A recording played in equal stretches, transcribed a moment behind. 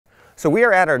So we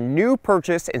are at our new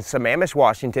purchase in Sammamish,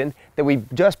 Washington that we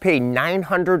just paid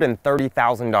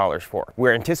 $930,000 for.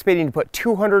 We're anticipating to put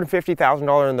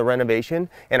 $250,000 in the renovation,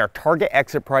 and our target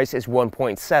exit price is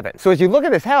 1.7. So as you look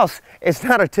at this house, it's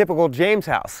not a typical James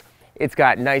house. It's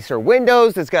got nicer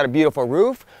windows, it's got a beautiful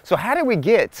roof. So how did we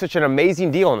get such an amazing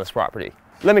deal on this property?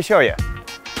 Let me show you.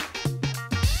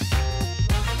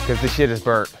 Because the shit is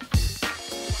burnt.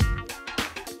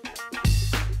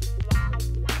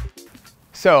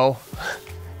 So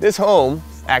this home,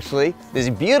 actually, this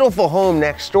beautiful home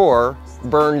next door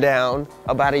burned down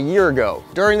about a year ago.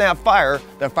 During that fire,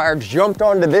 the fire jumped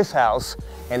onto this house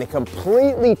and it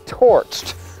completely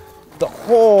torched the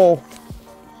whole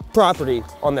property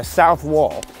on the south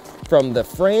wall, from the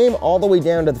frame all the way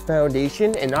down to the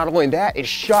foundation. And not only that, it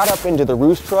shot up into the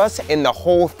roof truss and the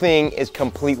whole thing is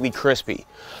completely crispy.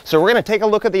 So we're gonna take a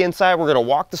look at the inside, we're gonna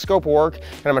walk the scope of work,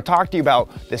 and I'm gonna talk to you about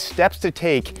the steps to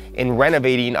take in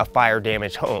renovating a fire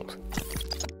damaged home.